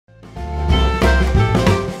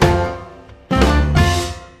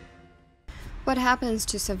What happens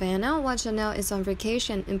to Savannah while Janelle is on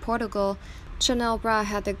vacation in Portugal? Janelle Brown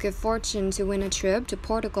had the good fortune to win a trip to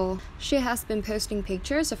Portugal. She has been posting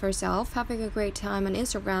pictures of herself having a great time on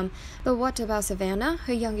Instagram. But what about Savannah,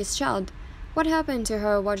 her youngest child? What happened to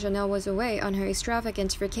her while Janelle was away on her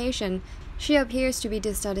extravagant vacation? She appears to be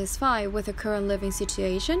dissatisfied with her current living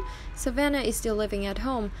situation. Savannah is still living at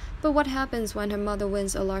home, but what happens when her mother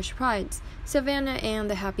wins a large prize? Savannah and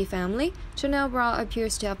the happy family? Janelle Brown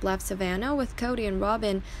appears to have left Savannah with Cody and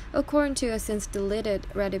Robin, according to a since-deleted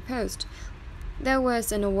Reddit post. There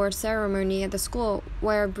was an award ceremony at the school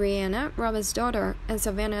where Brianna, Robin's daughter, and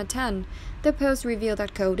Savannah attend. The post revealed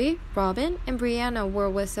that Cody, Robin, and Brianna were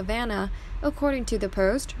with Savannah. According to the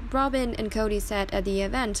post, Robin and Cody sat at the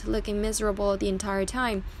event looking miserable the entire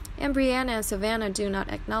time, and Brianna and Savannah do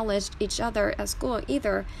not acknowledge each other at school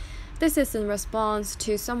either. This is in response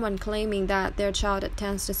to someone claiming that their child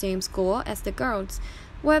attends the same school as the girls.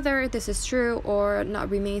 Whether this is true or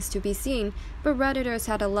not remains to be seen, but Redditors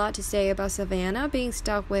had a lot to say about Savannah being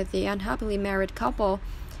stuck with the unhappily married couple.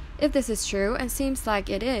 If this is true, and seems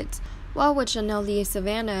like it is, why would Janelle leave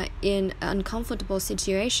Savannah in an uncomfortable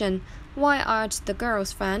situation? Why aren't the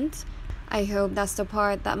girls friends? I hope that's the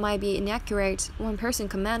part that might be inaccurate, one person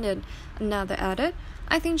commented. Another added,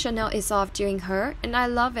 I think Janelle is off doing her, and I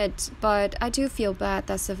love it, but I do feel bad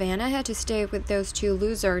that Savannah had to stay with those two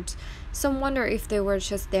losers. Some wonder if they were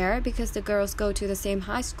just there because the girls go to the same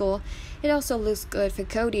high school. It also looks good for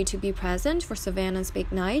Cody to be present for Savannah's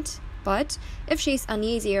big night. But if she's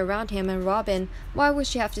uneasy around him and Robin, why would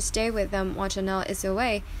she have to stay with them while Janelle is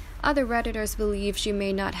away? Other Redditors believe she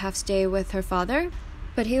may not have stayed with her father,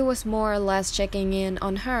 but he was more or less checking in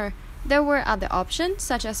on her. There were other options,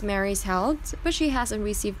 such as Mary's health, but she hasn't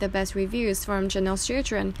received the best reviews from Janelle's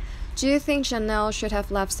children. Do you think Janelle should have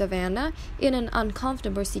left Savannah in an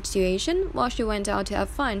uncomfortable situation while she went out to have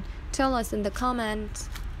fun? Tell us in the comments.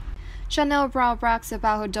 Janelle Brown brags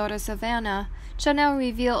about her daughter Savannah. Janelle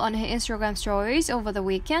revealed on her Instagram stories over the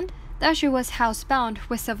weekend that she was housebound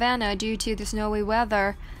with Savannah due to the snowy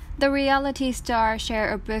weather. The reality star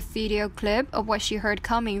shared a brief video clip of what she heard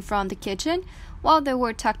coming from the kitchen while they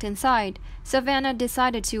were tucked inside. Savannah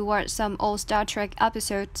decided to watch some old Star Trek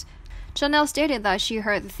episodes. Janelle stated that she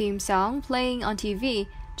heard the theme song playing on TV.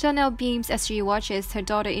 Janelle beams as she watches her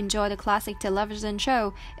daughter enjoy the classic television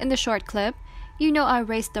show. In the short clip, "You know I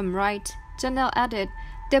raised them right," Janelle added.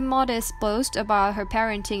 The modest boast about her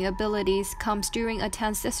parenting abilities comes during a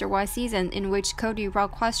tense sister-wife season in which Cody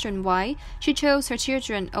Rock questioned why she chose her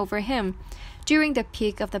children over him. During the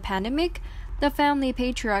peak of the pandemic, the family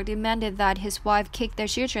patriarch demanded that his wife kick their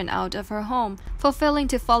children out of her home for failing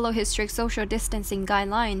to follow his strict social distancing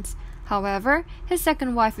guidelines. However, his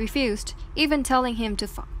second wife refused, even telling him to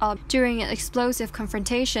fuck up during an explosive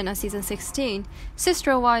confrontation on season 16.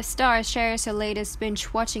 Sister Wife star shares her latest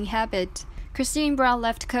binge-watching habit. Christine Brown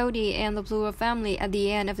left Cody and the Bluer family at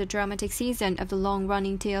the end of the dramatic season of the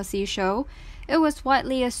long-running TLC show. It was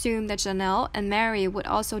widely assumed that Janelle and Mary would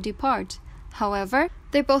also depart. However,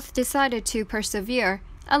 they both decided to persevere,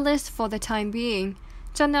 at least for the time being.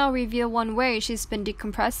 Janelle revealed one way she's been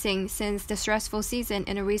decompressing since the stressful season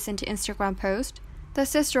in a recent Instagram post. The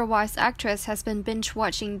Sister Wives actress has been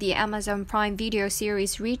binge-watching the Amazon Prime Video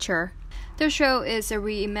series Reacher. The show is a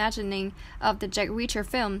reimagining of the Jack Reacher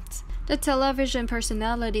films. The television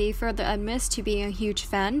personality further admits to being a huge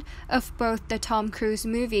fan of both the Tom Cruise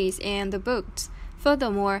movies and the books.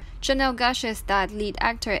 Furthermore, Janelle gushes that lead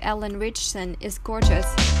actor Ellen Richardson is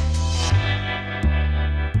gorgeous.